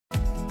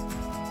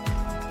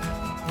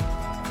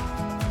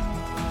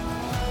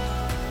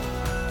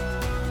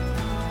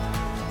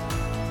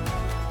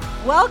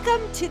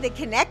Welcome to the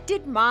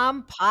Connected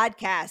Mom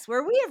podcast,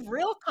 where we have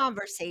real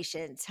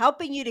conversations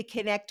helping you to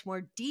connect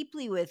more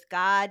deeply with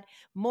God,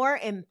 more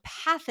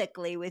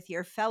empathically with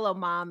your fellow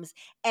moms,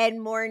 and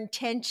more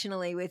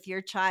intentionally with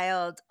your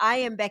child. I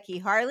am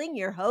Becky Harling,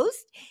 your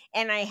host,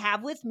 and I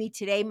have with me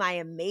today my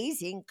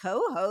amazing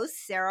co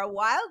host, Sarah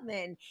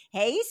Wildman.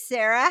 Hey,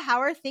 Sarah, how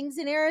are things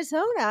in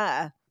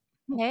Arizona?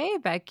 Hey,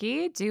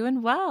 Becky,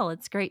 doing well.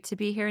 It's great to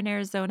be here in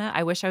Arizona.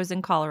 I wish I was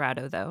in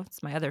Colorado, though.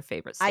 It's my other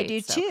favorite I state.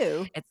 do So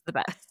too. it's the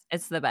best.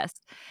 It's the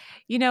best.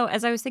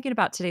 As I was thinking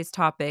about today's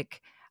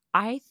topic,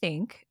 I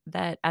think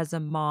that as a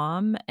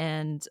mom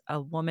and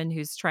a woman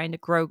who's trying to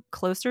grow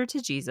closer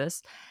to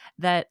Jesus,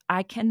 that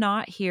I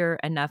cannot hear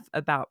enough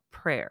about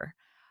prayer.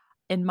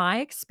 In my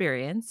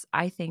experience,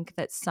 I think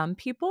that some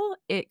people,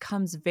 it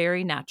comes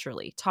very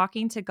naturally.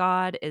 Talking to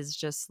God is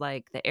just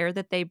like the air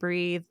that they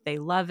breathe, they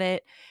love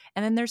it.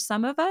 And then there's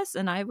some of us,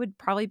 and I would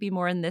probably be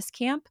more in this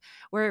camp,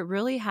 where it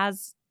really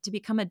has to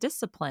become a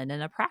discipline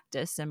and a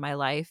practice in my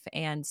life.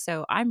 And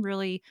so I'm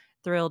really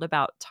thrilled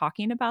about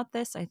talking about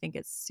this. I think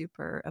it's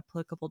super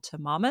applicable to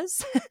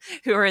mamas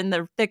who are in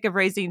the thick of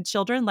raising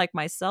children like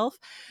myself.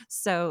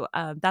 So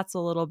that's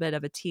a little bit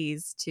of a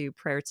tease to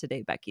prayer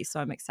today, Becky. So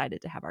I'm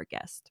excited to have our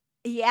guest.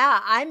 Yeah,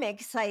 I'm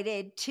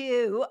excited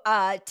too.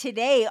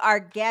 Today,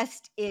 our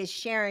guest is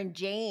Sharon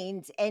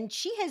Janes, and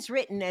she has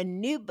written a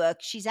new book.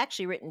 She's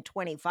actually written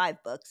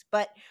 25 books,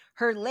 but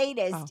her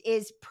latest Wow.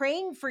 is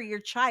Praying for Your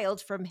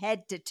Child from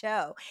Head to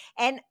Toe.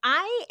 And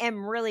I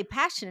am really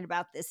passionate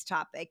about this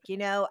topic.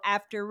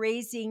 After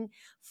raising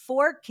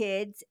 4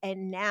 kids,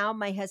 and now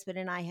my husband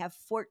and I have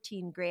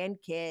 14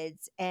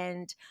 grandkids,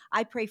 and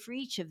I pray for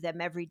each of them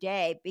every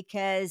day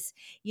because,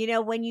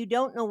 when you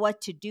don't know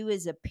what to do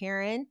as a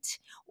parent,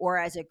 or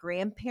as a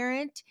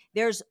grandparent,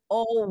 there's Mm.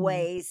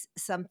 always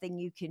something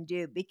you can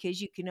do because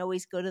you can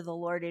always go to the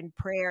Lord in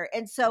prayer.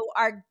 And so,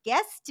 our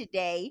guest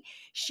today,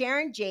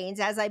 Sharon Janes,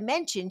 as I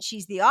mentioned,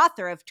 she's the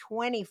author of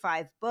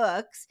 25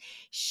 books.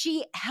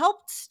 She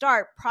helped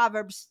start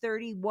Proverbs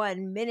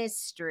 31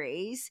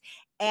 Ministries.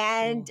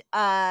 And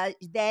Cool.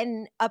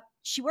 then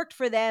she worked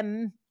for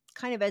them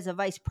kind of as a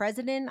vice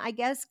president, I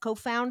guess, co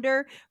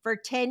founder for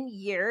 10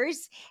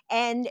 years.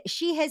 And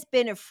she has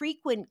been a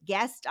frequent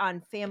guest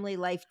on Family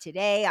Life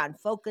Today, on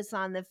Focus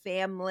on the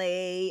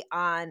Family,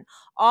 on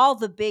all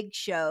the big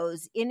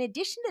shows. In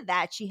addition to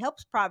that, she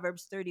helps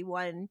Proverbs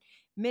 31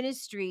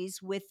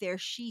 Ministries with their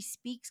She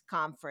Speaks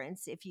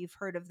conference. If you've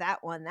heard of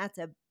that one, that's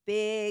a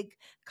big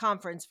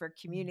conference for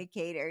Mm.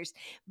 communicators.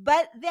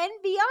 But then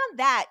beyond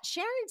that,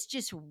 Sharon's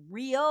just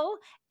real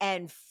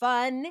and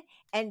fun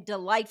and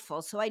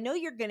delightful. So I know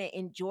you're going to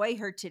enjoy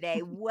her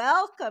today.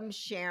 Welcome,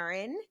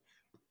 Sharon.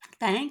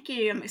 Thank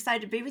you. I'm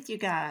excited to be with you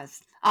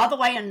guys. All the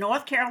way in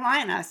North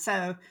Carolina,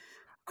 so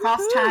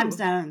cross time Woohoo!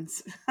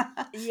 zones.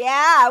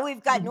 Yeah,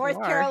 we've got You North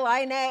are.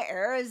 Carolina,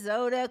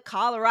 Arizona,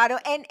 Colorado.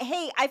 And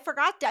hey, I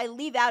forgot to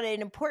leave out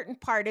an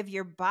important part of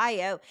your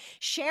bio.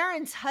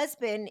 Sharon's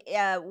husband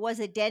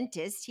was a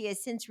dentist. He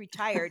has since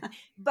retired.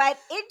 But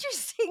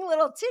interesting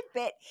little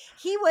tidbit,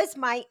 he was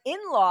my in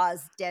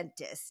law's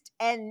dentist.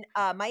 And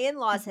my in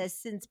laws has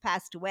since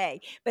passed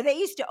away. But they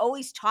used to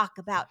always talk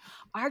about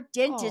our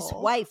dentist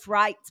Oh, wife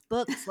writes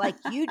books like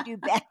you do,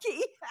 Becky.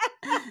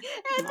 And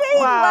they Oh, loved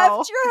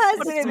wow. your What a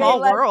husband and they small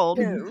loved world.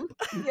 you.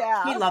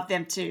 Yeah. we love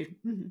them too.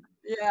 Mhm.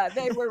 Yeah,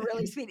 they were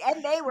really sweet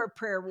and they were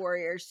prayer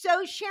warriors.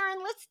 So,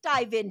 Sharon, let's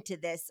dive into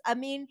this. I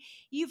mean,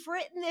 you've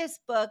written this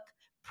book,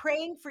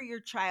 Praying for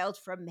Your Child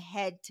from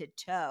Head to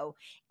Toe.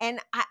 And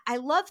I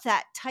love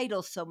that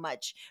title so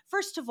much.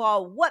 First of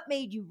all, what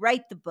made you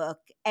write the book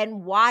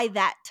and why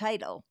that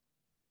title?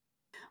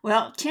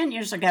 Well, 10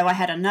 years ago, I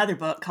had another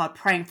book called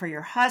Praying for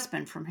Your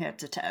Husband from Head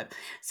to Toe.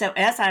 So,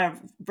 as I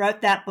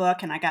wrote that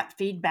book and I got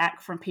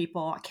feedback from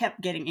people, I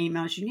kept getting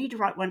emails. You need to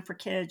write one for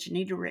kids. You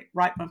need to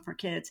write one for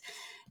kids.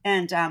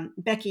 And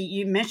Becky,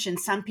 you mentioned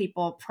some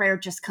people, prayer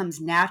just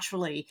comes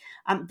naturally.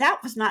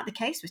 That was not the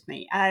case with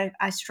me.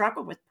 I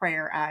struggled with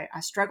prayer. I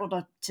struggled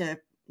to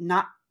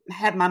not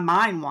have my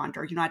mind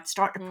wander. I'd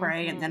start to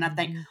pray and then Hmm. I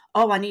think, Mhm.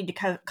 oh, I need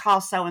to call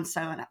so and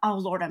so. And oh,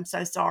 Lord, I'm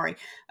so sorry.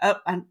 Oh,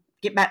 I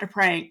get back to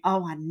praying.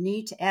 Oh, I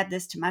need to add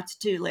this to my to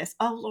do list.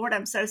 Oh, Lord,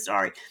 I'm so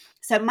sorry.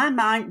 So my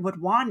mind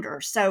would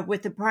wander. So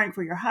with the Praying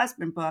for Your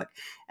Husband book,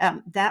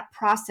 that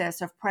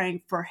process of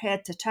praying for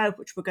head to toe,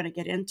 which we're going to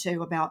get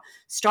into about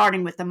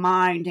starting with the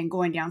mind and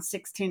going down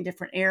 16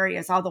 different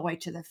areas all the way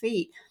to the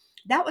feet,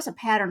 that was a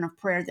pattern of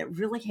prayer that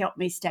really helped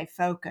me stay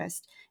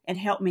focused and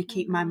helped me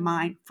keep my Hmm.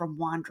 mind from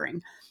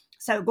wandering.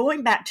 So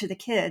going back to the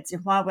kids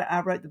and why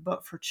I wrote the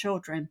book for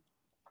children,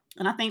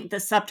 and I think the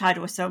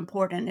subtitle is so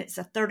important. It's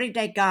a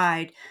 30-day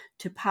guide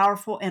to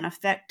powerful and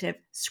effective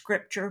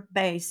scripture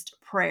based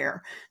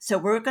prayer. So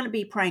we're going to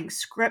be praying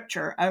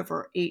scripture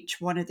over each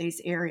one of these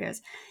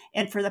areas.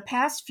 And for the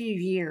past few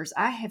years,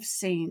 I have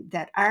seen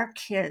that our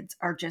kids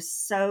are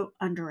just so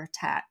under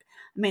attack.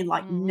 I mean,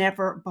 like Hmm.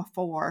 never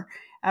before.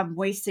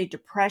 We see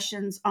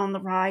depressions on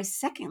the rise,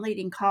 second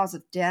leading cause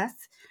of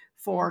death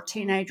for Mhm.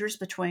 teenagers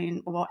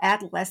between, well,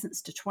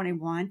 adolescents to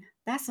 21.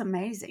 That's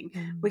amazing.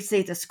 We Mm.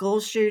 see the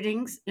school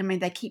shootings. I mean,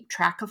 they keep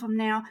track of them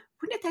now.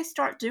 When did they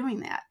start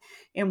doing that?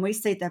 And we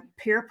see the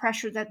peer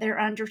pressure that they're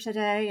under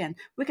today. And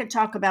we can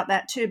talk about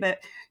that too.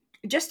 But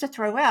just to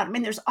throw out, I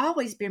mean, there's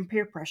always been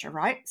peer pressure,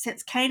 right?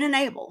 Since Cain and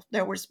Abel,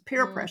 there was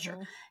peer pressure.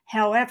 Mhm.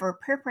 However,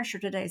 peer pressure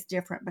today is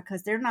different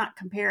because they're not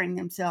comparing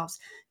themselves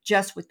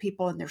just with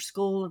people in their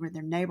school or in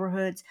their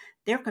neighborhoods.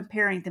 They're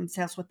comparing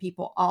themselves with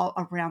people all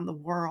around the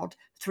world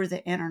through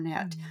the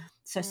internet. Mm.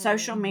 So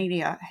social Mm.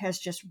 media has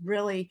just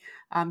really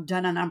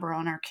done a number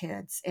on our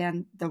kids,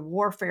 and the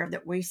warfare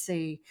that we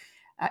see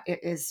it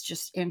is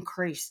just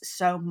increased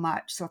so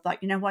much. So I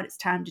thought, you know what, it's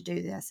time to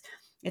do this.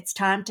 It's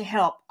time to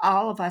help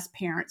all of us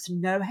parents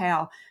know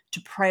how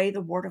to pray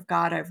the word of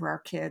God over our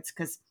kids,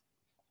 because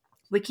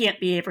we can't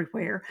be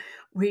everywhere.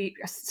 We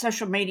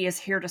Social media is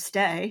here to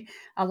stay.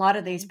 A lot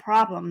of these Mhm.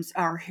 problems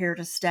are here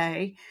to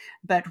stay,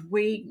 but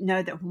we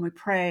know that when we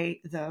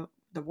pray the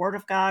word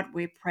of God,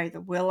 we pray the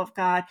will of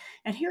God.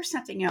 And here's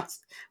something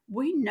else.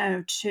 We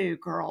know too,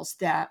 girls,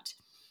 that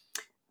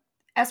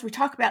as we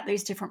talk about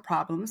these different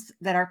problems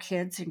that our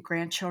kids and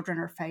grandchildren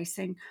are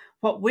facing,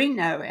 what we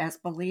know as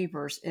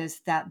believers is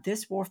that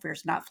this warfare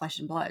is not flesh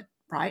and blood,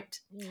 right?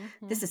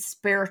 This Mhm. is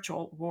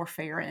spiritual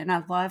warfare. And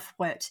I love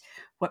what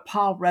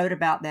Paul wrote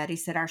about that. He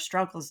said, our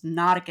struggle is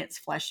not against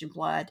flesh and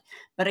blood,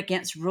 but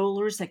against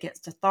rulers,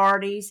 against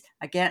authorities,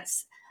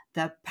 against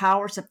the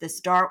powers of this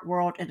dark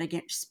world, and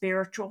against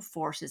spiritual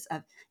forces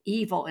of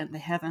evil in the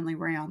heavenly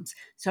realms.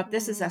 So if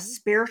this is a Mhm.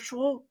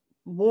 spiritual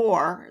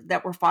war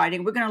that we're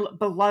fighting, we're going to look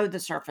below the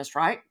surface,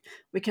 right?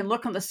 We can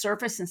look on the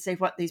surface and see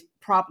what these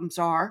problems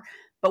are,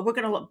 but we're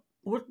going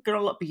to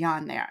look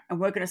beyond that, and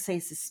we're going to see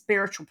it's the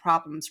spiritual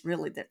problems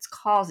really that's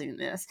causing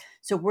this.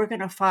 So we're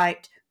going to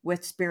fight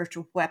with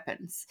spiritual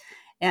weapons.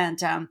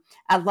 And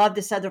I love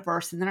this other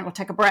verse, and then I'm going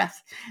to take a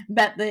breath.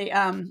 But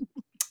the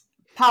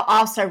Paul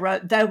also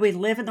wrote, though we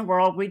live in the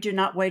world, we do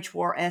not wage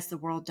war as the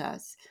world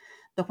does.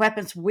 The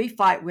weapons we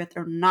fight with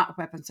are not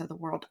weapons of the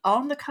world.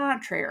 On the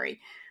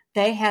contrary,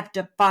 they have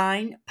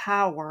divine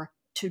power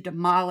to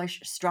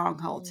demolish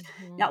strongholds.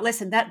 Mhm. Now,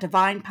 listen, that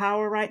divine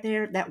power right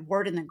there, that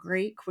word in the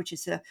Greek, which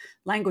is the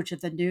language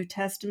of the New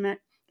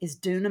Testament, is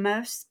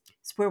dunamos.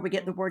 It's where we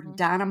get the word Mhm.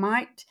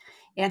 dynamite.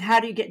 And how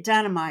do you get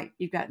dynamite?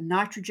 You've got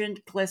nitrogen,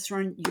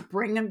 glycerin, you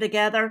bring them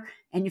together,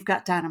 and you've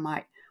got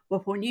dynamite.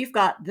 Well, when you've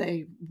got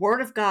the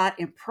Word of God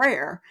and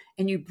prayer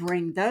and you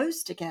bring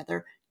those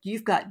together,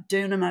 you've got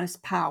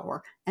dunamis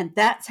power. And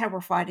that's how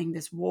we're fighting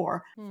this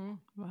war. Mhm.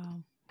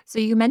 Wow. So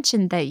you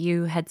mentioned that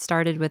you had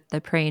started with the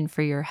praying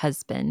for your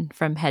husband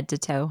from head to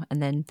toe and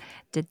then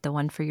did the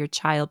one for your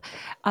child.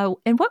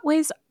 In what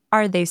ways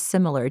are they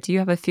similar? Do you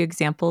have a few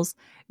examples?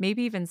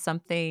 Maybe even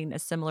something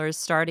as similar as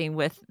starting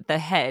with the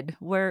head.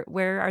 Where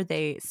are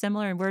they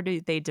similar and where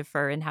do they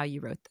differ in how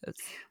you wrote those?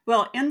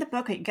 Well, in the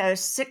book, it goes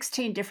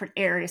 16 different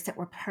areas that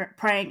we're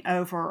praying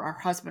over our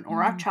husband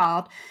or our Mm.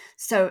 child.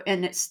 So,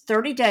 and it's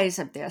 30 days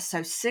of this.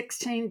 So,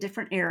 16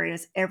 different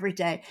areas every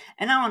day.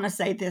 And I want to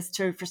say this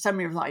too, for some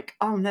of you are like,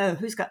 oh no,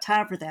 who's got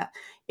time for that?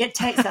 It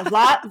takes a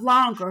lot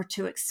longer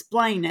to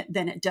explain it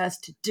than it does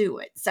to do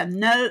it. So,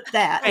 note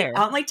that it Fair.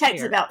 only takes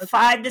Fair. about Okay.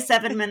 5 to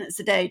 7 minutes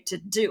a day to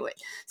do it.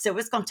 So,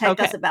 it's going to take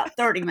Okay. us about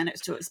 30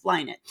 minutes to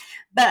explain it.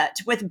 But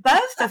with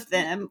both of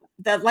them,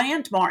 the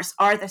landmarks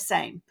are the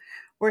same.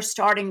 We're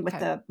starting with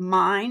Okay. the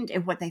mind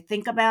and what they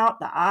think about,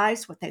 the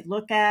eyes, what they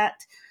look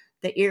at,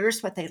 the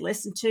ears, what they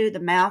listen to,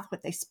 the mouth,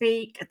 what they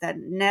speak, the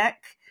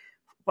neck,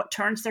 what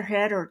turns their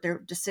head or their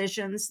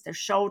decisions, their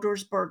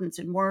shoulders, burdens,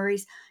 and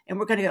worries. And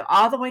we're going to go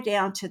all the way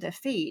down to the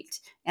feet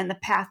and the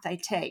path they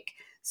take.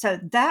 So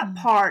that Mm.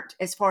 part,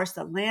 as far as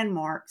the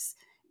landmarks,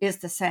 is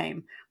the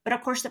same. But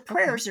of course, the Okay.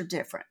 prayers are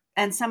different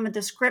and some of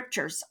the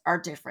scriptures are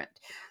different.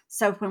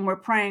 So when we're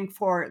praying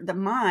for the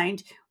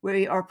mind,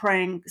 we are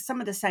praying some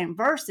of the same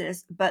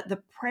verses, but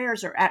the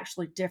prayers are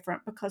actually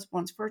different because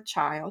one's for a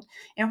child.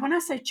 And when I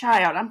say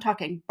child, I'm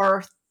talking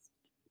birth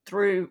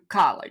through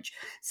college.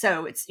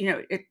 So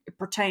it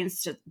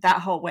pertains to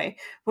that whole way.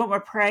 When we're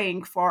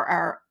praying for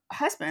our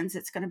husbands,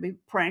 it's going to be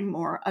praying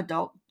more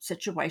adult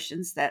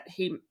situations that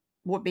he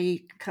will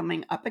be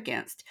coming up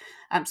against.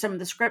 Some of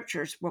the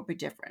scriptures will be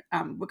different.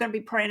 We're going to be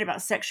praying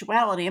about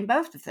sexuality in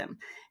both of them.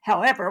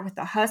 However, with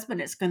the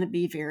husband, it's going to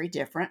be very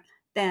different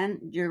than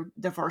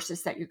the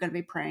verses that you're going to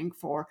be praying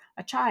for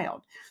a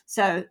child.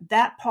 So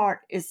that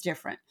part is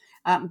different.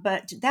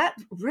 But that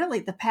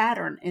really, the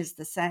pattern is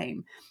the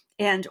same.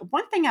 And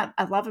one thing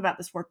I love about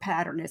this word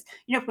pattern is,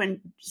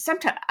 when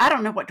sometimes I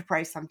don't know what to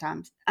pray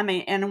sometimes. I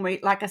mean, and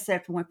like I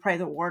said, when we pray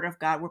the word of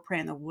God, we're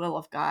praying the will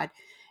of God.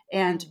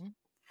 And Mhm.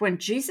 when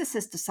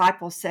Jesus'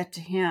 disciples said to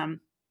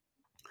him,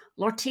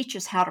 Lord, teach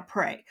us how to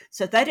pray.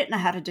 So they didn't know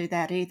how to do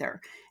that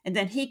either. And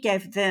then he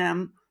gave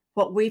them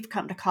what we've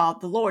come to call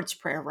the Lord's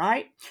Prayer,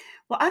 right?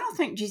 Well, I don't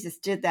think Jesus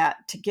did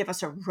that to give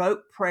us a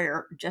rote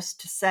prayer just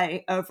to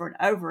say over and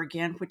over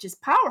again, which is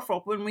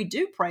powerful when we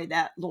do pray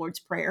that Lord's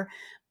Prayer,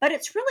 but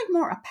it's really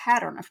more a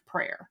pattern of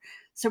prayer.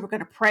 So we're going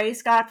to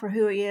praise God for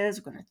who he is.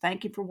 We're going to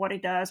thank him for what he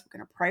does. We're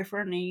going to pray for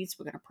our needs.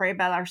 We're going to pray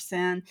about our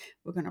sin.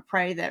 We're going to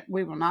pray that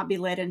we will not be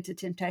led into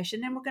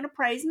temptation, and we're going to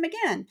praise him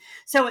again.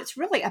 So it's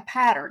really a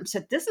pattern.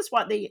 So this is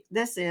what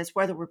this is,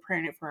 whether we're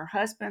praying it for our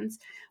husbands,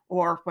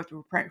 or whether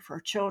we're praying for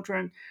our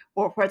children,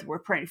 or whether we're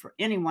praying for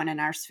anyone in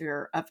our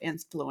sphere of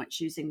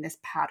influence, using this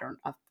pattern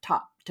of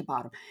top to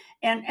bottom.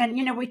 And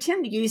we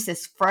tend to use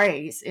this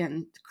phrase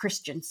in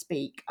Christian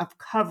speak of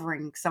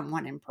covering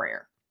someone in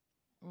prayer.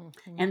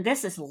 Mhm. And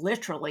this is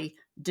literally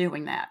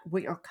doing that.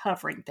 We are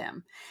covering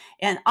them.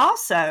 And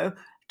also,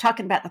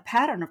 talking about the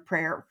pattern of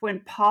prayer, when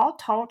Paul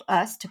told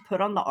us to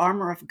put on the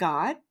armor of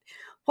God,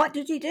 what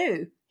did he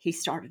do? He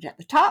started at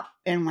the top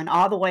and went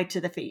all the way to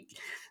the feet.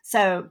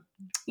 So,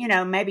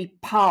 maybe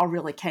Paul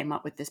really came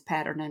up with this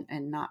pattern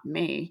and not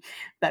me,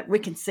 but we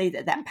can see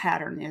that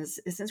pattern is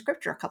in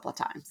scripture a couple of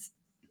times.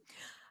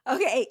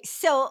 Okay,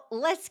 so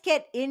let's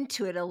get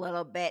into it a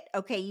little bit.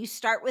 Okay, you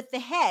start with the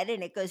head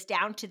and it goes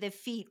down to the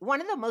feet.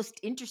 One of the most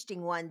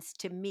interesting ones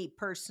to me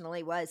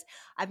personally was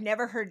I've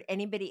never heard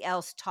anybody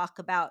else talk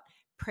about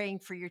praying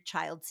for your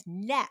child's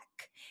neck.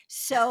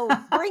 So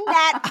bring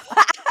that.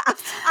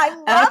 I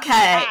love Okay.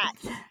 that.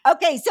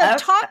 Okay, so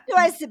talk to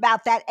us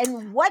about that.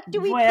 And what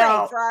do we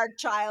pray for our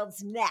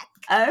child's neck?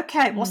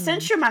 Okay. Well,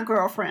 since you're my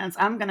girlfriends,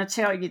 I'm going to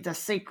tell you the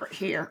secret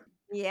here.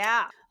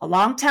 Yeah. A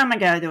long time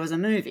ago, there was a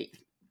movie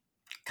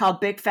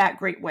called Big Fat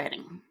Greek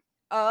Wedding.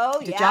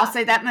 Oh, Did y'all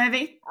see that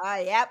movie?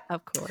 Yep.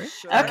 Of course.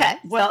 Sure. Okay.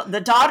 Well, the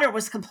daughter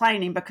was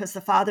complaining because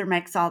the father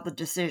makes all the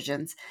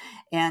decisions,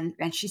 and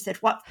she said,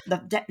 "What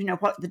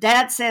the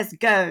dad says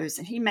goes,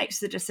 and he makes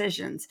the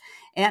decisions,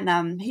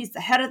 and he's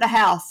the head of the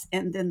house."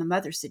 And then the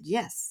mother said,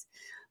 "Yes,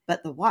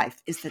 but the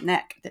wife is the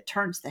neck that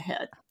turns the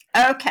head."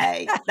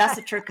 Okay, that's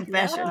a true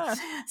confession. Yeah.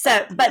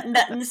 So, but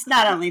it's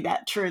not only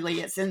that, truly,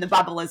 it's in the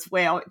Bible as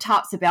well. It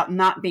talks about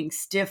not being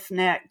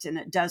stiff-necked, and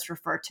it does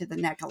refer to the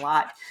neck a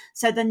lot.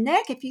 So the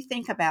neck, if you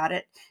think about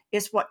it,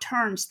 is what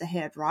turns the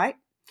head, right?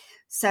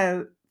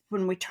 So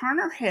when we turn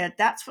our head,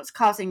 that's what's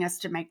causing us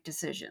to make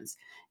decisions.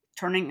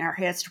 Turning our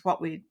heads to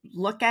what we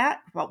look at,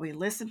 what we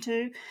listen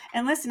to.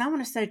 And listen, I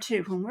want to say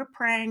too, when we're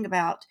praying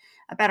about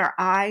our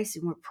eyes,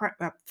 and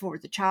for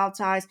the child's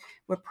eyes,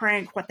 we're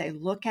praying what they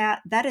look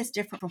at. That is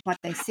different from what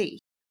they see.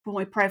 When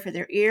we pray for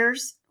their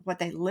ears, what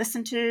they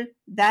listen to,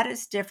 that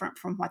is different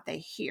from what they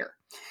hear.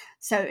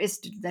 So it's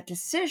the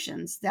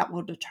decisions that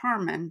will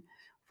determine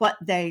what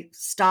they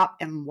stop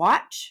and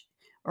watch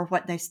or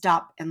what they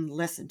stop and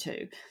listen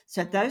to.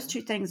 So those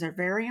two things are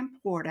very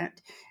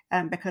important,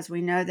 because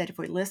we know that if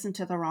we listen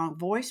to the wrong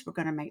voice, we're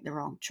going to make the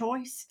wrong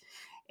choice.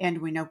 And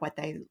we know what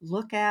they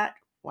look at,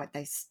 what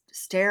they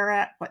stare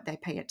at, what they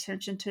pay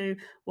attention to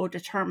will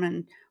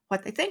determine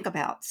what they think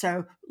about.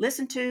 So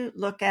listen to,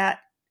 look at,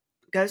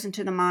 goes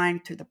into the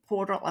mind through the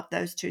portal of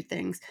those two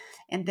things.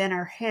 And then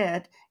our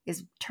head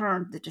is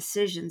turned, the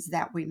decisions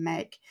that we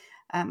make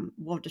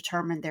will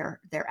determine their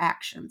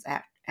actions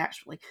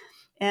actually.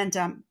 And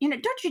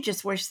don't you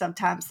just wish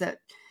sometimes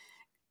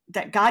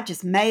that God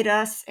just made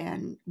us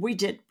and we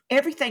did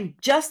everything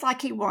just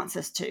like he wants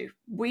us to?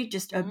 We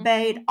just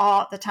obeyed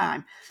all the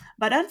time.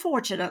 But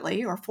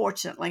unfortunately, or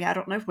fortunately, I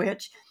don't know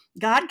which,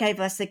 God gave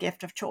us the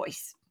gift of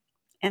choice.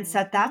 And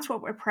so that's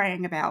what we're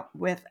praying about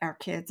with our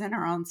kids and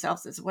our own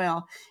selves as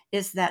well,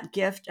 is that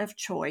gift of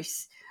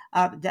choice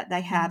that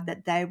they have,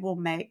 that they will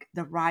make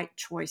the right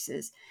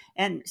choices.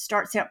 And it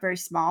starts out very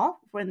small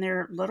when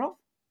they're little,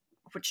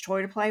 which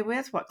toy to play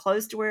with, what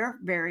clothes to wear,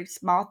 very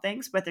small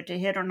things, whether to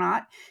hit or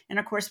not. And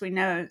of course, we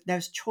know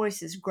those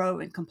choices grow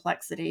in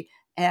complexity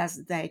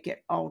as they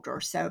get older.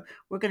 So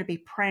we're going to be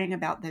praying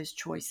about those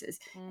choices.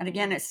 And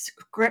again, it's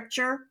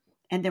scripture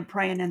and then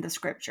praying in the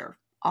scripture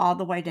all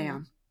the way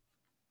down.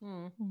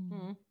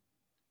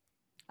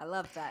 I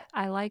love that.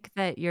 I like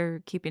that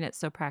you're keeping it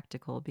so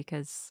practical,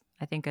 because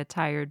I think a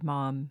tired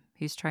mom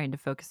who's trying to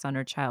focus on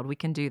her child, we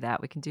can do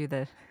that. We can do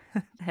the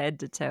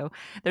head to toe.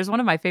 There's one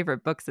of my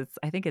favorite books.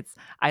 I think it's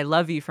I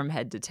Love You from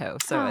Head to Toe.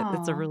 So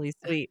it's a Aw. really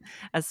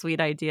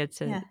sweet idea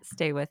to Yeah.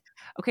 stay with.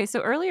 Okay,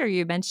 so earlier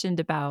you mentioned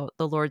about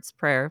the Lord's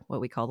Prayer,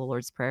 what we call the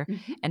Lord's Prayer,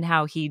 Mhm. and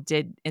how he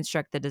did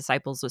instruct the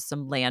disciples with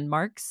some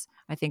landmarks.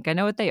 I think I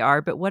know what they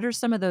are, but what are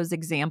some of those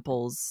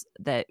examples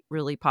that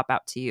really pop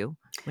out to you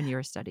when you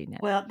were studying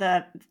it? Well,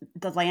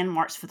 the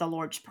landmarks for the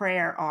Lord's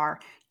Prayer are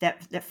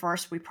that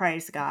first we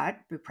praise God.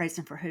 We praise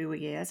him for who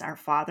he is, our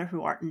Father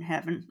who art in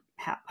heaven,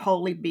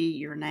 holy be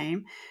your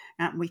name.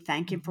 We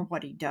thank him for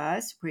what he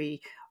does.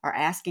 We are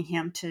asking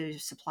him to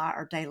supply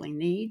our daily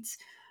needs.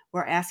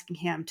 We're asking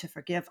him to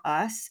forgive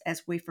us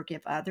as we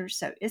forgive others.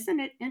 So isn't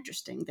it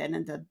interesting that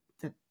in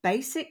the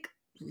basic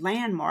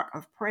landmark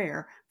of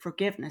prayer,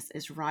 forgiveness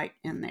is right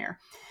in there.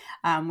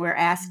 We're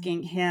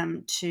asking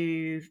him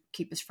to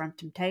keep us from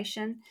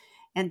temptation.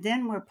 And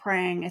then we're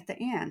praying at the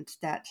end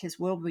that his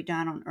will be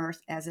done on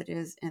earth as it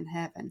is in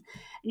heaven.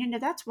 And,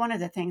 that's one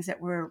of the things that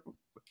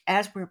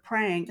as we're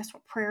praying, that's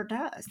what prayer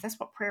does. That's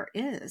what prayer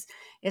is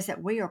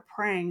that we are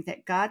praying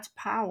that God's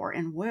power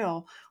and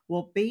will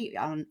be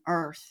on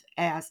earth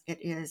as it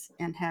is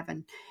in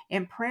heaven.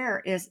 And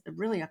prayer is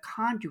really a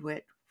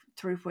conduit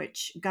through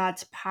which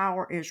God's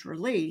power is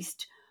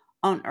released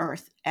on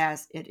earth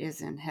as it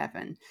is in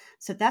heaven.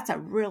 So that's a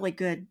really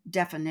good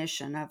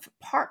definition of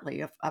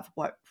partly of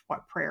what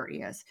prayer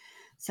is.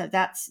 So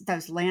that's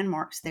those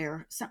landmarks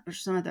there,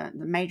 some of the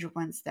major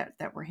ones that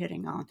we're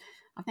hitting on.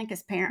 I think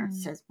as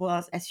parents, as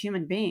well as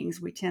human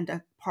beings, we tend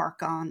to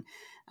park on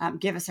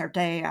give us our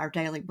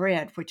daily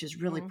bread, which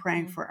is really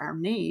praying for our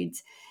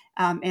needs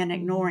and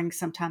ignoring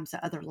sometimes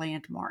the other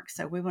landmarks.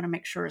 So we want to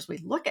make sure as we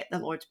look at the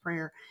Lord's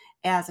Prayer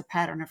as a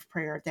pattern of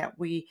prayer that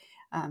we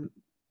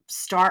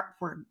start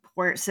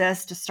where it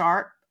says to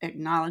start,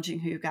 acknowledging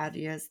who God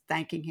is,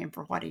 thanking him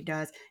for what he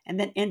does, and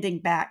then ending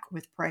back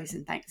with praise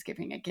and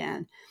thanksgiving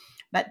again.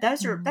 But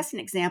that's an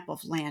example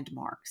of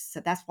landmarks. So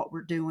that's what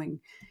we're doing,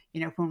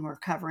 when we're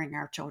covering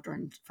our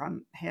children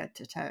from head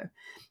to toe.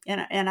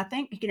 And I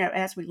think,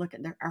 as we look at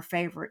our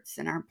favorites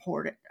and our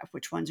important,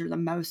 which ones are the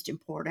most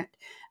important,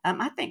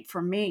 I think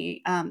for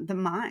me, the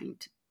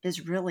mind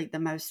is really the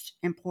most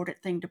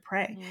important thing to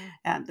pray.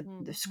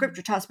 The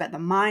scripture talks about the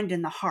mind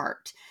and the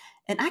heart.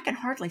 And I can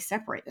hardly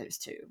separate those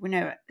two. We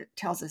know it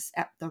tells us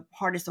the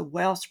heart is the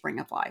wellspring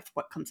of life,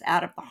 what comes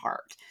out of the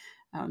heart.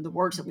 The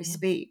words that we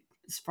speak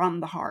is from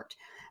the heart.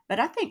 But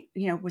I think,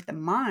 with the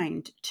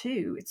mind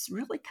too, it's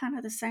really kind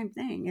of the same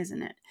thing,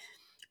 isn't it?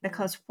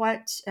 Because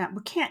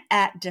we can't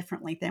act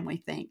differently than we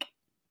think.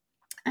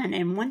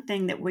 And one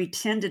thing that we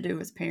tend to do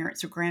as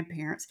parents or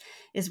grandparents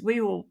is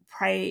we will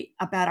pray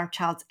about our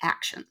child's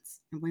actions.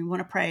 And we want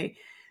to pray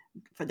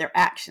for their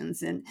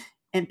actions.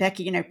 And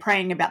Becky,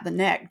 praying about the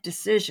neck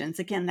decisions,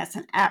 again, that's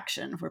an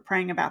action. We're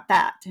praying about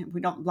that. And we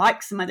don't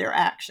like some of their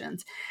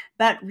actions,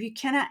 but we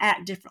cannot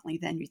act differently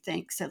than you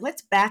think. So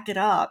let's back it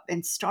up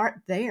and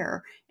start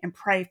there and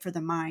pray for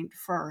the mind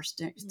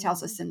first. It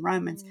tells us in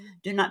Romans,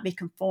 do not be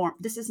conformed.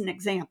 This is an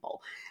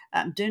example.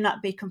 Do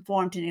not be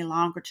conformed any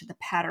longer to the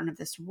pattern of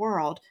this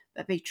world,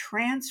 but be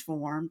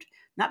transformed,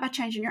 not by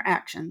changing your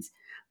actions,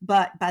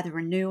 but by the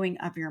renewing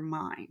of your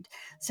mind.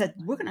 So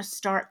we're going to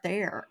start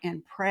there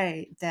and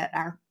pray that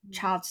our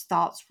child's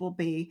thoughts will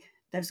be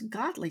those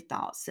godly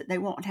thoughts, that they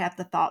won't have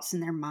the thoughts in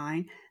their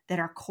mind that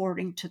are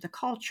according to the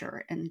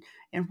culture and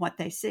what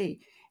they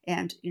see.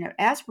 And,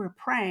 as we're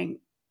praying,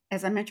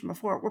 as I mentioned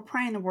before, we're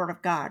praying the word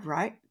of God,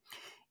 right?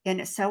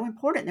 And it's so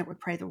important that we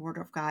pray the word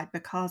of God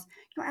because,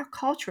 our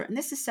culture, and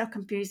this is so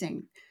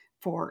confusing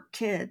for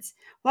kids,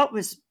 what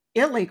was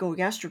illegal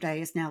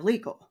yesterday is now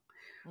legal.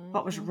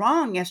 What was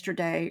wrong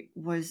yesterday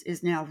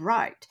is now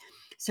right.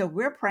 So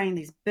we're praying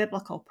these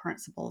biblical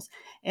principles.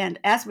 And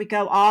as we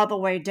go all the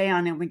way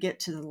down and we get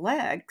to the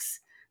legs,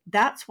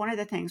 that's one of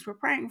the things we're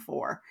praying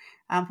for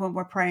when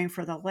we're praying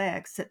for the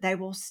legs, that they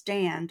will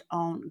stand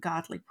on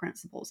godly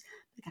principles.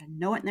 They got to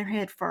know it in their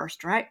head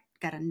first, right?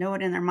 Got to know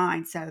it in their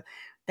mind. So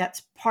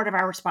that's part of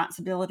our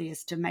responsibility,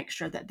 is to make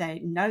sure that they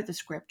know the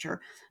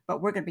scripture,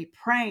 but we're going to be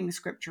praying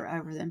scripture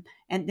over them.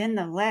 And then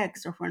the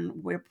legs are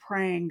when we're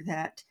praying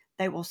that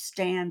they will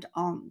stand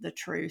on the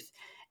truth.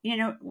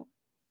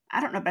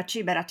 I don't know about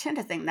you, but I tend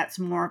to think that's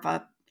more of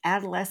a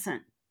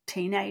adolescent,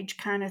 teenage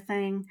kind of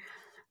thing.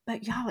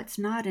 But y'all, it's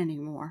not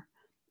anymore.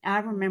 I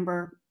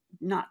remember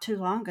not too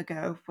long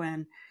ago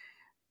when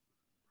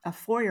a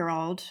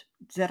 4-year-old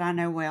that I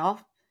know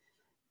well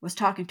was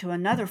talking to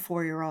another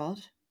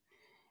 4-year-old,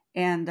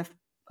 and the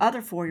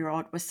other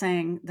 4-year-old was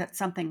saying that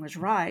something was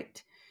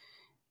right,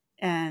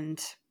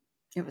 and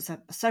it was a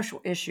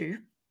social issue.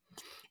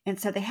 And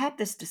so they had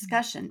this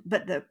discussion,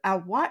 but I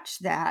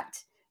watched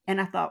that and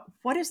I thought,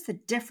 what is the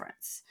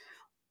difference?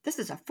 This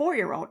is a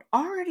 4-year-old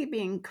already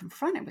being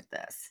confronted with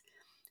this,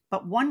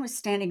 but one was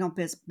standing on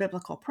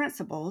biblical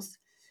principles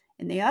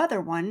and the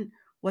other one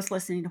was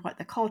listening to what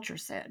the culture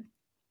said.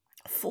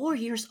 4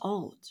 years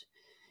old.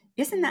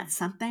 Isn't that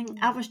something?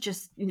 I was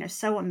just,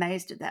 so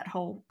amazed at that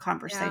whole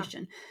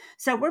conversation. Yeah.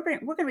 So we're going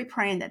to be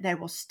praying that they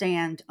will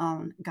stand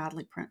on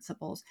godly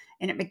principles,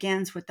 and it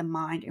begins with the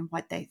mind and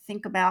what they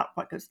think about,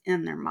 what goes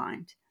in their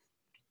mind.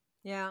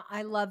 Yeah,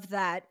 I love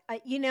that.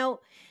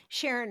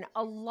 Sharon,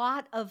 a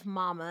lot of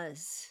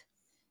mamas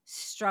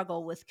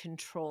struggle with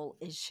control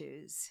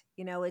issues.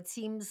 It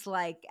seems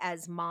like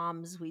as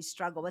moms, we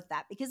struggle with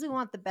that because we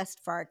want the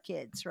best for our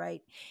kids,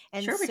 right?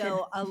 And sure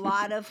so a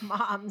lot of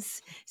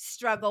moms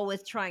struggle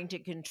with trying to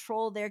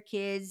control their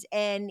kids.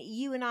 And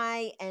you and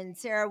I and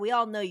Sarah, we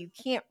all know you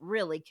can't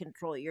really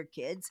control your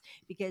kids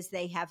because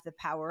they have the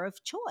power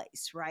of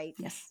choice, right?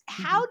 Yes.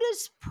 How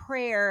does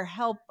prayer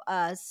help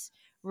us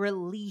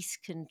release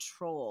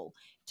control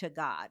to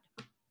God?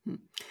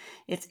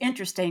 It's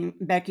interesting,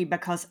 Becky,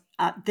 because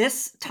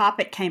this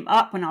topic came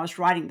up when I was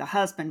writing the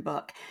husband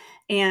book.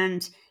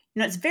 And,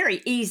 it's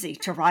very easy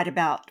to write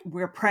about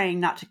we're praying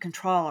not to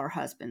control our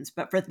husbands,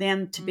 but for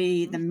them to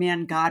be the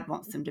men God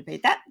wants them to be.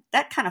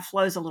 That kind of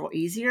flows a little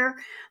easier.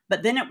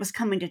 But then it was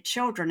coming to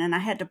children, and I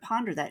had to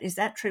ponder that. Is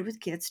that true with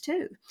kids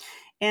too?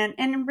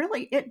 And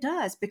really it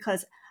does,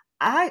 because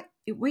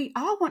we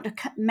all want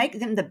to make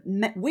them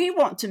we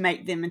want to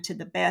make them into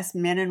the best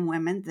men and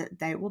women that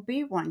they will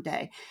be one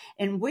day.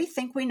 And we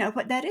think we know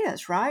what that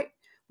is, right?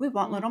 We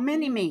want little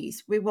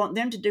mini-me's. We want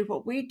them to do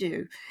what we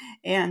do.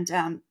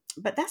 And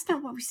But that's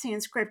not what we see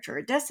in Scripture.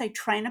 It does say,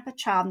 train up a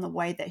child in the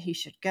way that he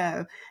should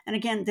go. And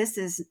again, this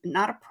is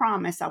not a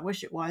promise. I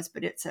wish it was,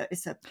 but it's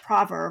a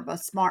proverb, a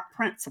smart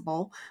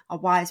principle, a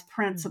wise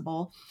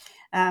principle.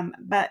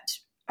 But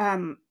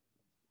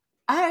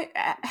I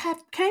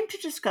have came to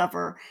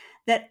discover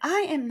that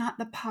I am not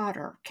the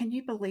potter. Can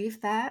you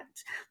believe that?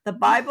 The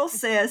Bible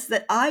says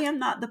that I am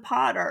not the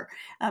potter.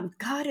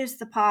 God is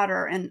the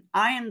potter, and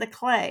I am the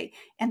clay.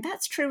 And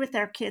that's true with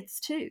our kids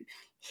too.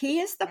 He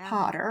is the Yeah.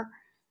 potter,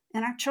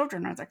 and our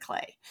children are the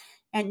clay.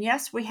 And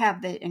yes, we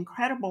have the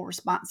incredible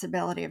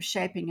responsibility of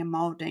shaping and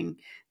molding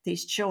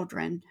these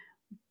children,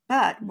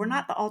 but we're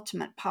not the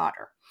ultimate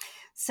potter.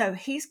 So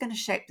he's going to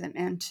shape them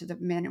into the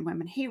men and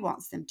women he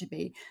wants them to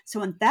be.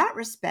 So, in that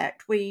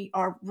respect, we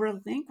are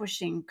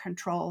relinquishing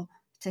control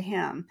to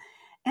him.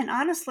 And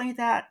honestly,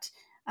 that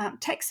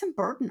takes some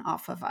burden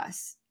off of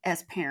us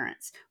as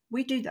parents.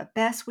 We do the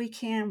best we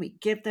can. We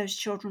give those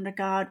children to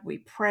God. We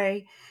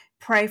pray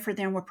for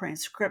them. We're praying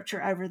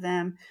scripture over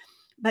them.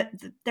 But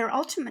their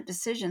ultimate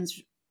decisions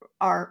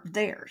are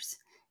theirs.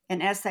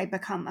 And as they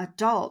become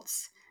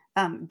adults,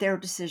 their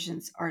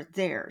decisions are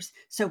theirs.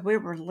 So we're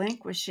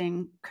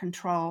relinquishing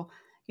control,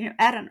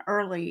 at an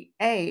early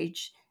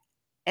age,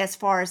 as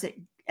far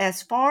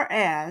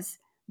as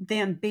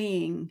them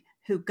being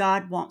who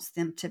God wants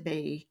them to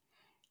be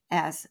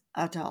as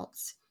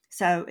adults.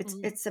 So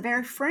it's a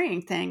very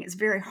freeing thing. It's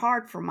very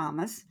hard for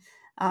mamas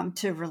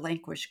to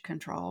relinquish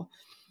control,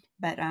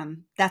 but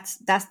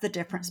that's the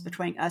difference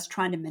between us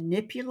trying to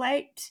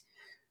manipulate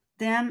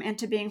them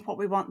into being what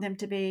we want them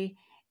to be,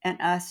 and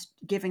us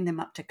giving them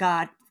up to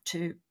God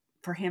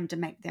for him to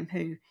make them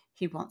who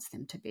he wants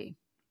them to be.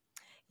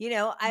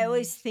 I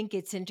always think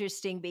it's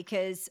interesting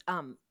because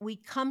we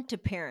come to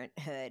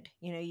parenthood.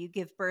 You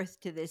give birth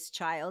to this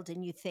child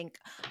and you think,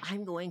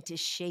 I'm going to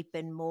shape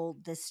and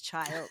mold this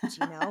child,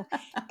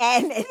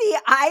 And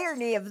the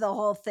irony of the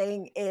whole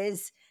thing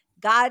is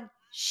God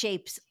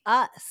shapes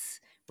us,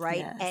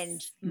 right?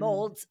 And Yes.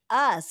 molds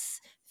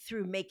us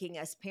through making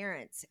us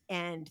parents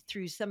and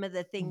through some of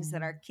the things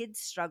that our kids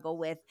struggle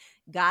with.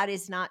 God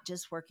is not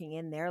just working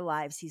in their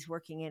lives, he's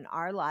working in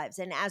our lives.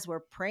 And as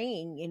we're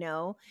praying,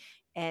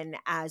 and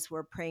as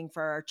we're praying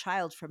for our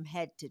child from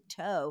head to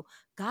toe,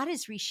 God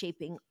is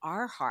reshaping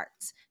our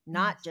hearts,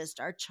 not just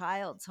our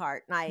child's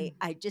heart. And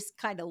I just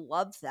kind of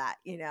love that.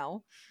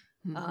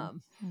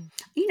 Um,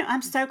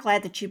 I'm so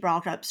glad that you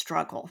brought up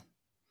struggle.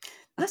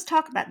 Let's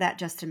talk about that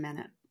just a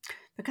minute,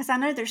 because I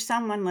know there's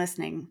someone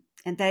listening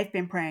and they've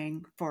been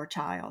praying for a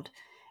child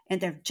and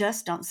they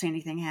just don't see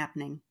anything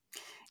happening.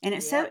 And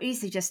it's so yep.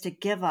 easy just to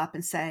give up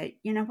and say,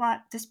 you know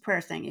what, this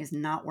prayer thing is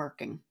not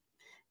working.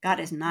 God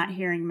is not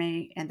hearing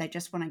me, and they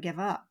just want to give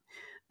up.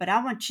 But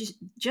I want you,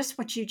 just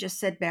what you just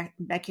said,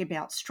 Becky,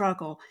 about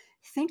struggle.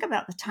 Think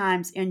about the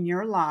times in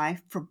your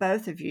life, for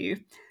both of you,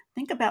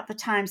 think about the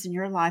times in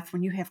your life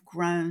when you have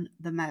grown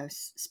the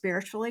most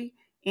spiritually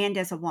and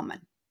as a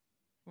woman.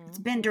 It's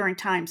been during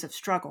times of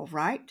struggle,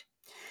 right?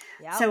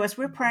 Yep. So as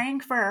we're praying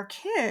for our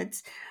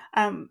kids,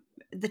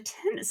 the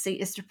tendency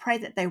is to pray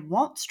that they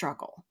won't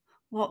struggle.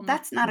 Well,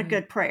 that's not a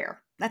good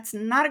prayer. That's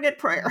not a good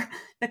prayer,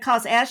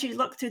 because as you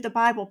look through the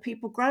Bible,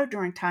 people grow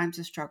during times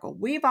of struggle.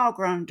 We've all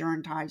grown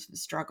during times of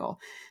struggle.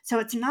 So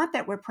it's not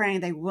that we're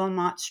praying they will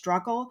not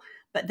struggle,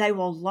 but they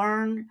will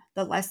learn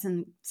the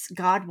lessons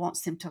God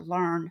wants them to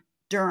learn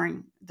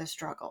during the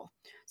struggle.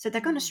 So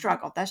they're going to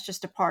struggle. That's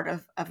just a part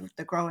of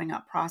the growing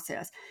up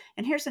process.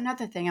 And here's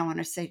another thing I want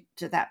to say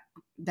to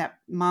that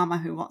mama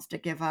who wants to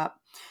give up,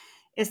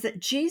 is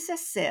that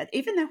Jesus said,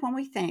 even though when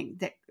we think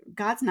that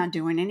God's not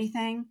doing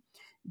anything,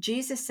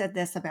 Jesus said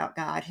this about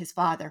God, his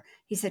Father.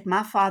 He said,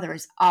 my Father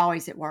is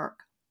always at work,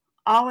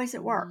 always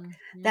at work.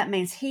 That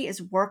means he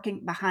is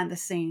working behind the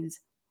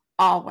scenes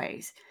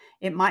always.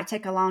 It might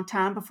take a long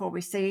time before we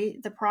see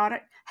the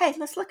product. Hey,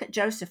 let's look at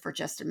Joseph for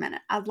just a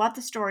minute. I love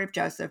the story of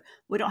Joseph.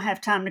 We don't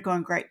have time to go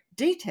in great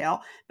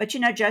detail, but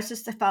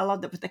Joseph's the fellow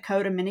that with the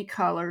coat of many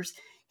colors.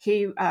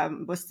 He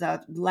was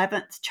the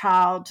 11th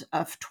child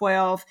of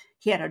 12.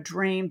 He had a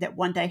dream that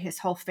one day his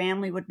whole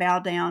family would bow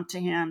down to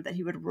him, that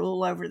he would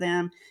rule over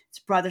them. His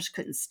brothers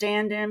couldn't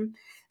stand him,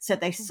 so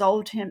they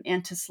sold him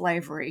into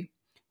slavery.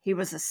 He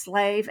was a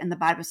slave, and the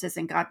Bible says,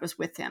 and God was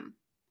with him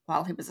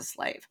while he was a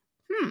slave.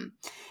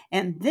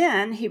 And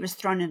then he was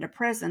thrown into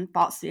prison,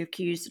 falsely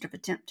accused of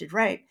attempted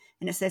rape.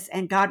 And it says,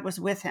 and God was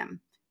with him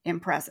in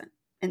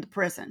the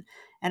prison.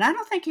 And I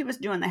don't think he was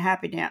doing the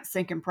happy dance,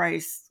 sing and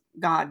praise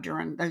God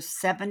during those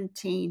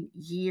 17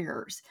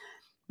 years.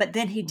 But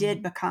then he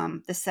did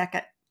become the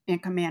second in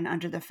command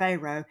under the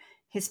Pharaoh.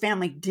 His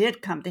family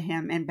did come to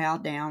him and bow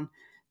down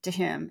to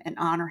him and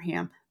honor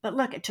him. But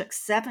look, it took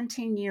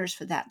 17 years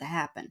for that to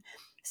happen.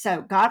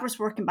 So God was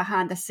working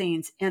behind the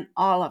scenes in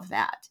all of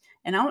that.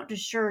 And I want to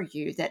assure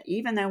you that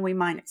even though we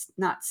might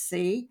not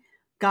see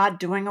God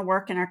doing a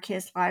work in our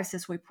kids' lives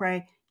as we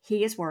pray,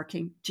 he is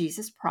working.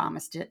 Jesus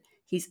promised it.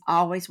 He's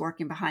always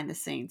working behind the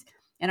scenes.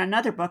 In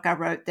another book I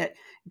wrote that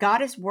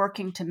God is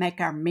working to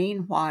make our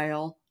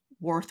meanwhile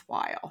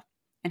worthwhile.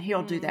 And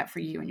he'll do that for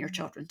you and your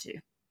children too.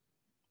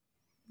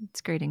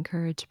 It's great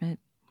encouragement.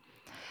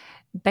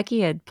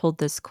 Becky had pulled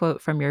this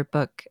quote from your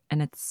book,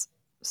 and it's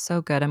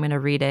so good. I'm going to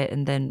read it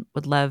and then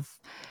would love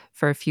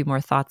for a few more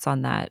thoughts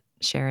on that,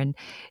 Sharon.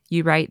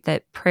 You write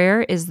that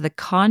prayer is the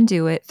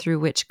conduit through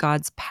which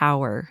God's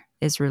power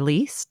is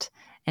released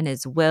and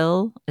his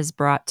will is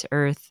brought to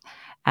earth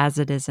as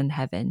it is in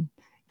heaven.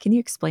 Can you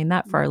explain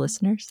that for our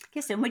listeners?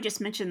 Yes, and we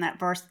just mentioned that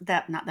verse,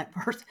 not that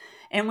verse,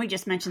 and we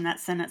just mentioned that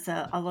sentence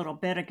a little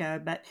bit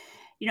ago. But,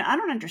 I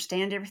don't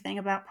understand everything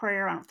about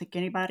prayer. I don't think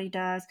anybody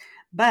does.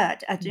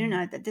 But I do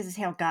know that this is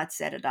how God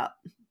set it up.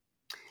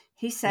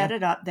 He set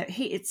it up that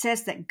it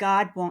says that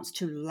God wants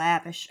to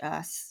lavish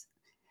us.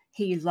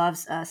 He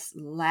loves us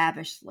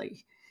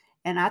lavishly.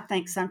 And I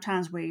think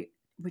sometimes we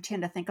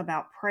tend to think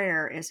about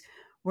prayer as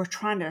we're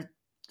trying to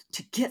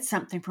get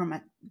something from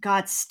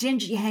God's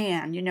stingy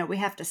hand. We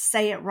have to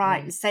say it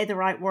right and say the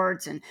right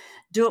words and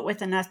do it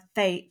with enough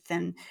faith.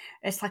 And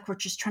it's like we're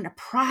just trying to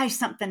pry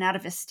something out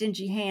of his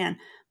stingy hand.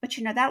 But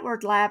that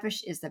word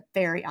lavish is the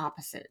very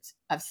opposite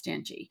of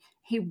stingy.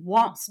 He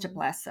wants to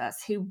bless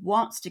us. He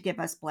wants to give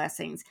us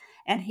blessings.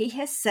 And he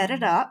has set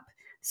it up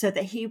so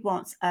that he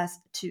wants us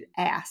to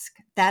ask.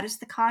 That is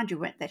the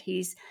conduit that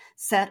he's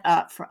set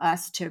up for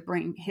us to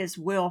bring his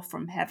will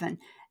from heaven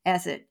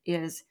as it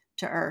is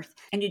to earth.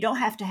 And you don't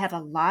have to have a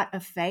lot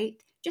of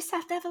faith, just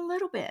have to have a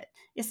little bit.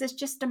 It's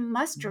just a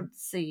mustard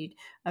seed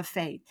of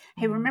faith.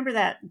 Hey, remember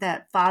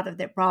that father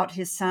that brought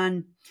his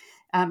son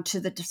to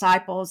the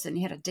disciples, and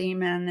he had a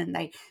demon, and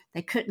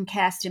they couldn't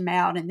cast him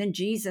out. And then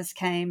Jesus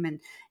came,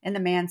 and the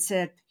man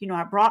said,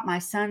 I brought my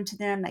son to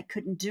them. They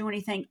couldn't do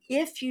anything.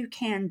 If you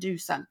can do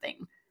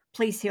something,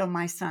 please heal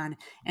my son.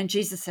 And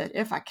Jesus said,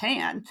 if I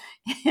can.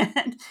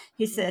 And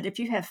he said, if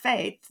you have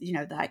faith,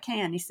 that I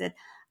can. He said,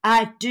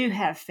 I do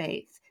have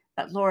faith,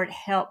 but Lord,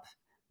 help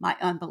my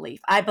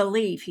unbelief. I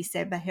believe, he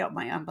said, but help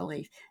my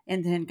unbelief.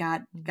 And then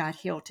God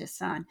healed his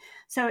son.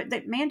 So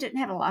the man didn't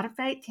have a lot of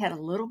faith. He had a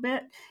little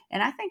bit.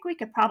 And I think we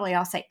could probably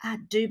all say, I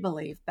do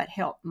believe, but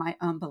help my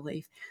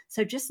unbelief.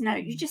 So just know,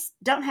 you just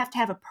don't have to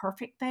have a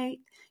perfect faith.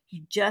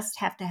 You just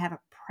have to have a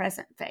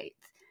present faith,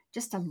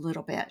 just a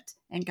little bit.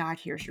 And God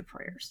hears your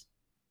prayers.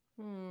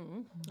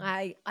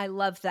 I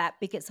love that,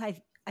 because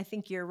I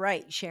think you're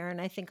right, Sharon.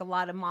 I think a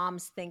lot of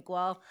moms think,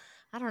 well,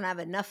 I don't have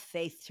enough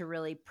faith to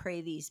really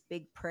pray these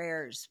big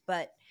prayers.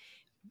 But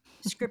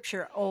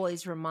scripture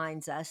always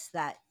reminds us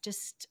that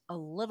just a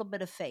little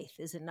bit of faith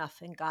is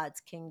enough in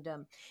God's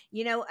kingdom.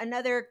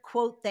 Another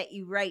quote that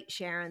you write,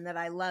 Sharon, that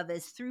I love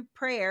is, through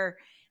prayer,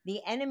 the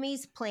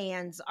enemy's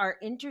plans are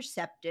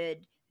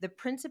intercepted, the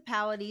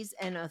principalities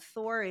and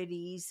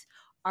authorities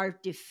are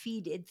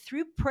defeated.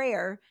 Through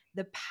prayer,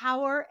 the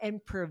power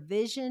and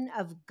provision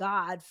of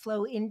God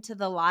flow into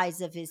the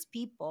lives of his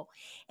people.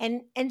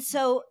 And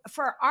so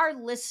for our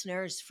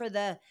listeners, for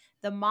the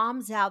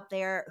moms out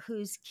there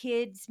whose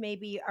kids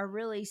maybe are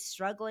really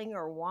struggling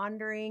or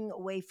wandering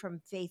away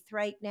from faith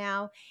right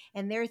now,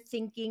 and they're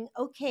thinking,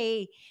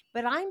 okay,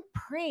 but I'm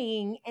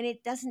praying and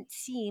it doesn't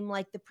seem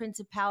like the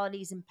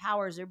principalities and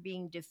powers are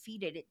being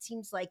defeated. It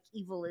seems like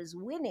evil is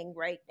winning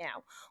right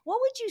now. What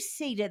would you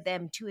say to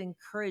them to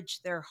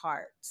encourage their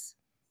hearts?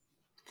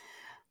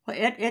 Well,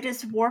 it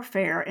is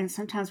warfare, and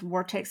sometimes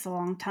war takes a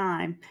long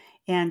time.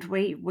 And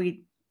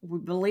we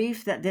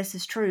believe that this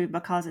is true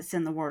because it's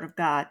in the Word of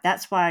God.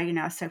 That's why,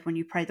 I said when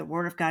you pray the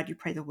Word of God, you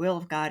pray the will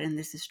of God, and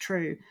this is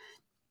true.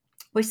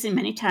 We see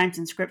many times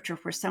in Scripture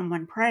where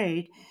someone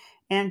prayed,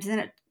 and then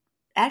it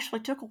actually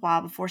took a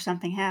while before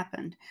something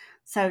happened.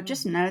 So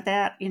just know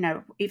that,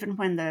 even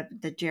when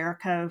the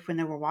Jericho, when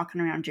they were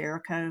walking around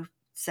Jericho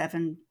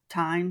 7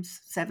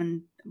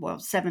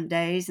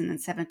 days, and then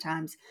 7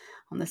 times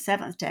on the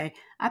seventh day,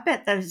 I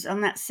bet those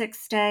on that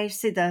sixth day,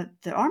 see, the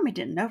army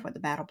didn't know what the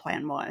battle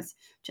plan was,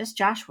 just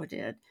Joshua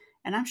did.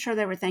 And I'm sure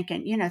they were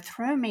thinking,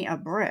 throw me a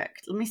brick,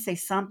 let me see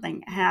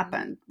something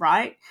happen,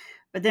 right?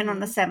 But then on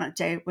the seventh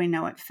day, we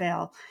know it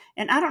fell.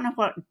 And I don't know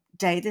what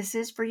day this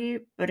is for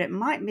you, but it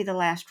might be the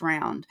last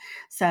round.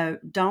 So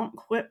don't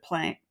quit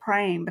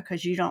praying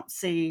because you don't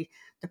see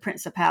the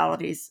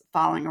principalities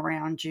falling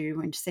around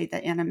you and see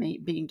the enemy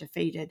being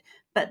defeated.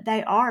 But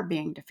they are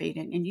being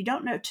defeated. And you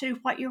don't know, too,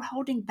 what you're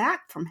holding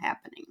back from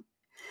happening.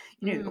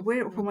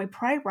 When we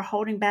pray, we're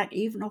holding back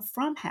evil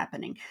from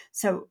happening.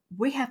 So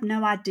we have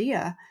no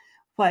idea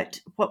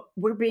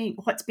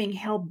what's being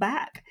held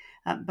back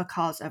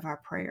because of our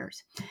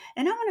prayers.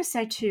 And I want to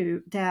say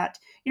too that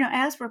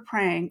as we're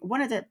praying,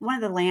 one of the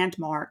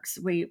landmarks,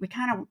 we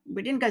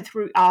didn't go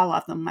through all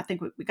of them. I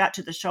think we got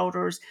to the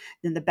shoulders.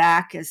 Then the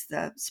back is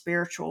the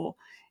spiritual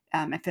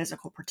and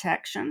physical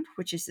protection,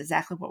 which is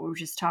exactly what we were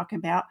just talking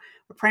about.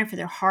 We're praying for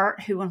their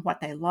heart, who and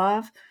what they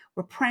love.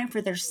 We're praying for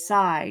their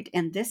side,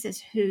 and this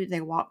is who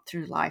they walk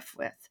through life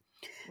with.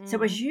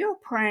 So as you're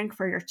praying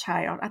for your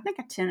child, I think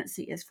a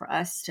tendency is for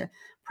us to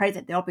pray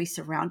that they'll be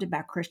surrounded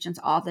by Christians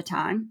all the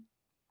time.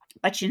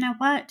 But you know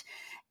what?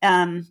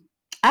 I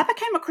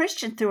became a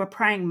Christian through a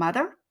praying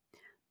mother,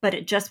 but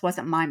it just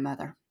wasn't my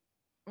mother.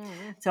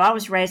 So I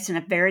was raised in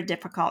a very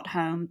difficult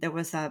home. There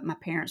was my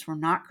parents were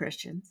not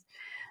Christians.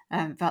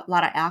 A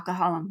lot of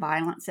alcohol and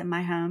violence in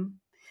my home.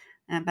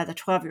 And by the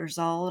 12 years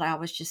old, I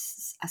was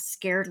just a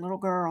scared little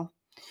girl.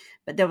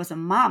 But there was a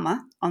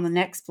mama on the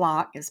next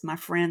block, is my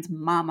friend's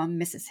mama,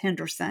 Mrs.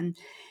 Henderson.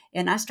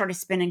 And I started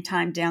spending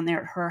time down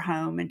there at her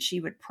home, and she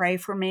would pray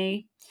for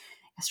me.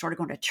 I started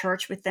going to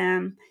church with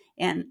them.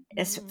 And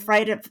as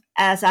afraid of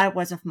as I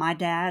was of my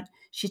dad,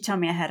 she told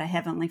me I had a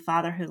heavenly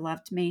father who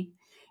loved me.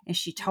 And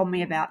she told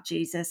me about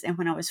Jesus. And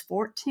when I was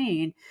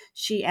 14,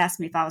 she asked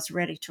me if I was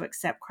ready to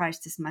accept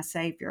Christ as my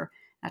Savior.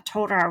 I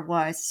told her I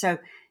was. So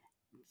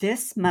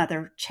this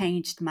mother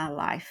changed my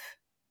life.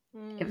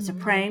 It was a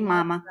praying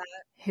mama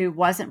who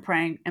wasn't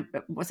praying, it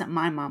wasn't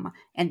my mama.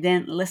 And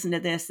then listen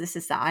to this. This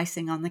is the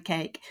icing on the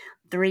cake.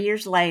 3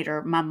 years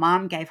later, my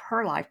mom gave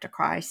her life to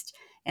Christ.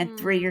 And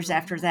 3 years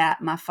after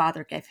that, my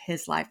father gave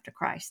his life to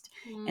Christ.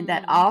 And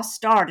that all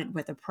started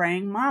with a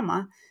praying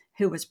mama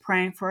who was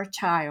praying for a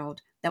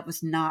child that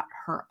was not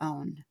her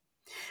own.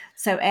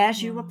 So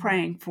as you were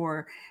praying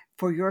for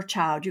your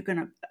child,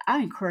 I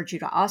encourage you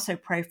to also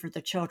pray for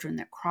the children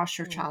that cross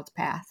your child's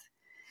path.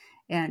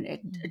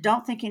 And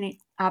don't think any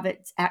of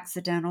it's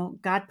accidental.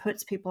 God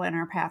puts people in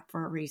our path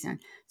for a reason.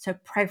 So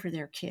pray for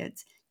their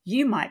kids.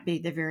 You might be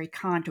the very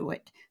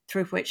conduit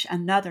through which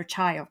another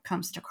child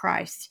comes to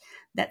Christ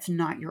that's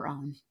not your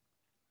own.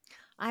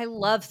 I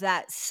love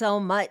that so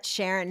much,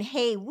 Sharon.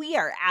 Hey, we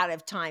are out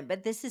of time,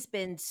 but this has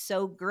been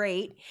so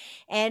great.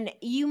 And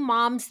you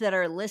moms that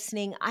are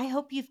listening, I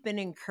hope you've been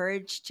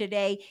encouraged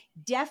today.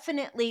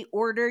 Definitely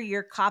order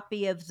your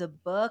copy of the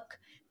book,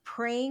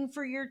 Praying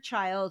for Your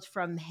Child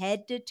from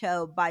Head to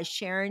Toe by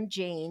Sharon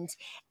Jaynes,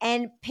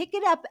 and pick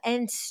it up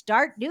and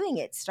start doing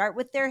it. Start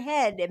with their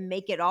head and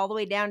make it all the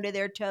way down to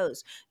their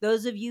toes.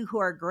 Those of you who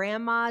are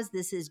grandmas,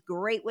 this is a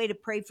great way to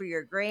pray for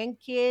your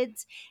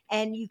grandkids.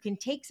 And you can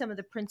take some of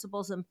the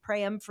principles and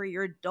pray them for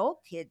your adult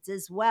kids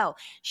as well.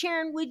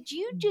 Sharon, would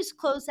you just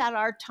close out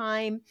our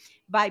time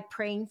by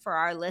praying for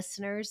our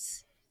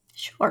listeners?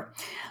 Sure.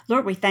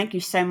 Lord, we thank you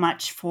so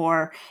much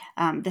for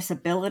this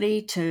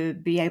ability to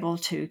be able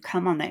to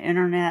come on the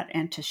internet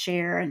and to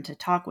share and to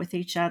talk with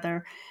each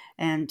other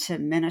and to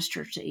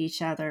minister to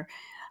each other.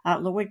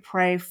 Lord, we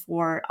pray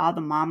for all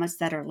the mamas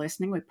that are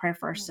listening. We pray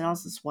for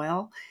ourselves as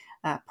well.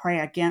 Pray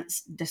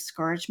against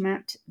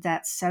discouragement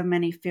that so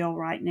many feel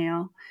right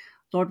now.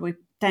 Lord, we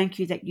thank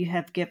you that you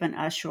have given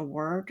us your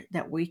word,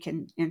 that we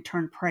can in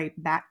turn pray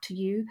back to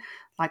you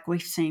like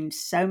we've seen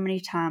so many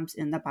times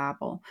in the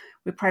Bible.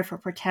 We pray for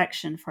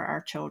protection for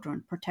our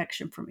children,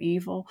 protection from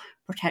evil,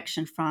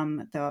 protection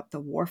from the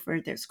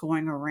warfare that's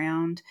going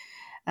around,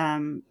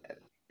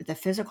 the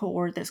physical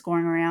war that's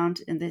going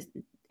around,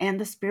 and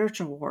the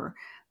spiritual war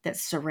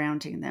that's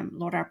surrounding them.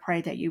 Lord, I pray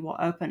that you will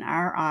open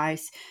our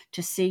eyes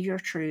to see your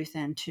truth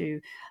and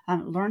to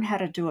learn how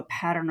to do a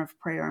pattern of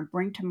prayer and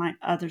bring to mind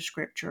other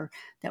scripture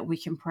that we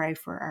can pray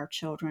for our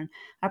children.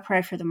 I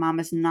pray for the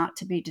mamas not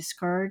to be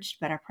discouraged,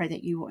 but I pray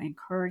that you will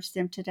encourage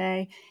them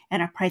today.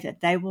 And I pray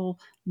that they will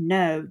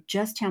know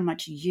just how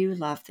much you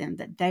love them,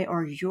 that they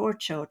are your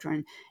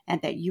children,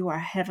 and that you are a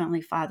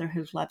heavenly Father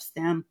who loves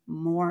them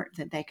more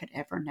than they could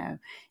ever know.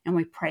 And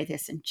we pray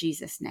this in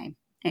Jesus' name.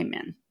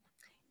 Amen.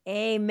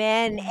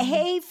 Amen.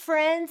 Hey,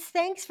 friends,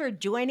 thanks for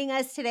joining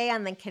us today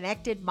on the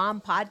Connected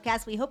Mom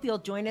podcast. We hope you'll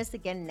join us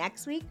again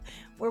next week,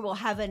 where we'll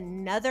have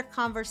another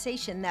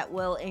conversation that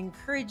will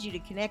encourage you to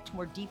connect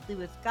more deeply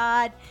with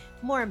God,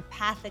 more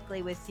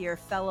empathically with your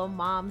fellow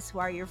moms who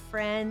are your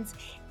friends,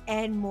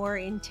 and more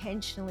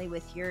intentionally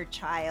with your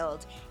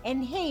child.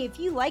 And hey, if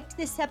you liked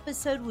this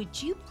episode,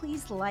 would you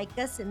please like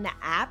us in the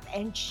app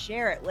and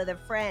share it with a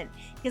friend?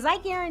 Because I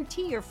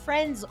guarantee your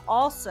friends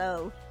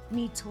also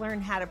need to learn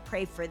how to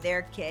pray for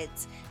their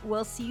kids.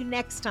 We'll see you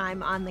next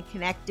time on The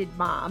Connected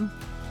Mom.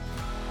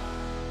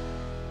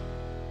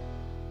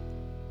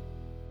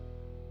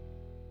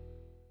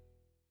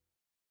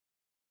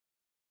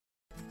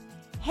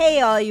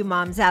 Hey, all you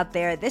moms out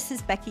there, this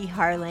is Becky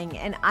Harling,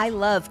 and I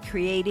love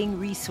creating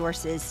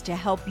resources to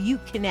help you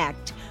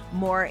connect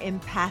more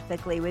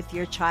empathically with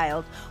your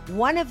child.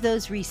 One of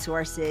those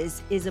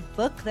resources is a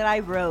book that I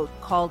wrote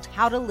called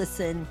How to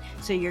Listen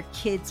So Your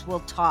Kids Will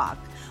Talk.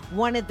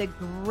 One of the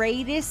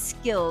greatest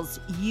skills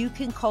you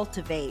can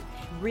cultivate,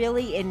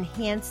 really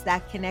enhance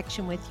that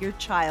connection with your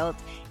child,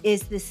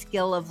 is the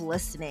skill of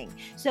listening.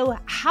 So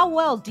how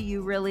well do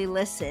you really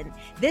listen?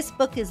 This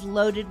book is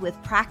loaded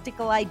with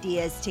practical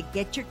ideas to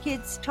get your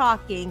kids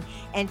talking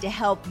and to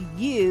help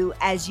you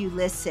as you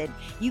listen.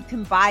 You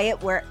can buy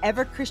it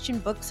wherever Christian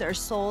books are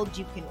sold.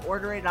 You can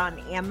order it on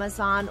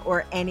Amazon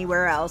or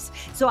anywhere else.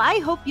 So I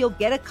hope you'll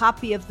get a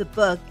copy of the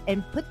book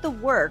and put the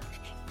work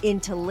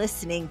into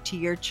listening to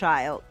your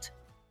child.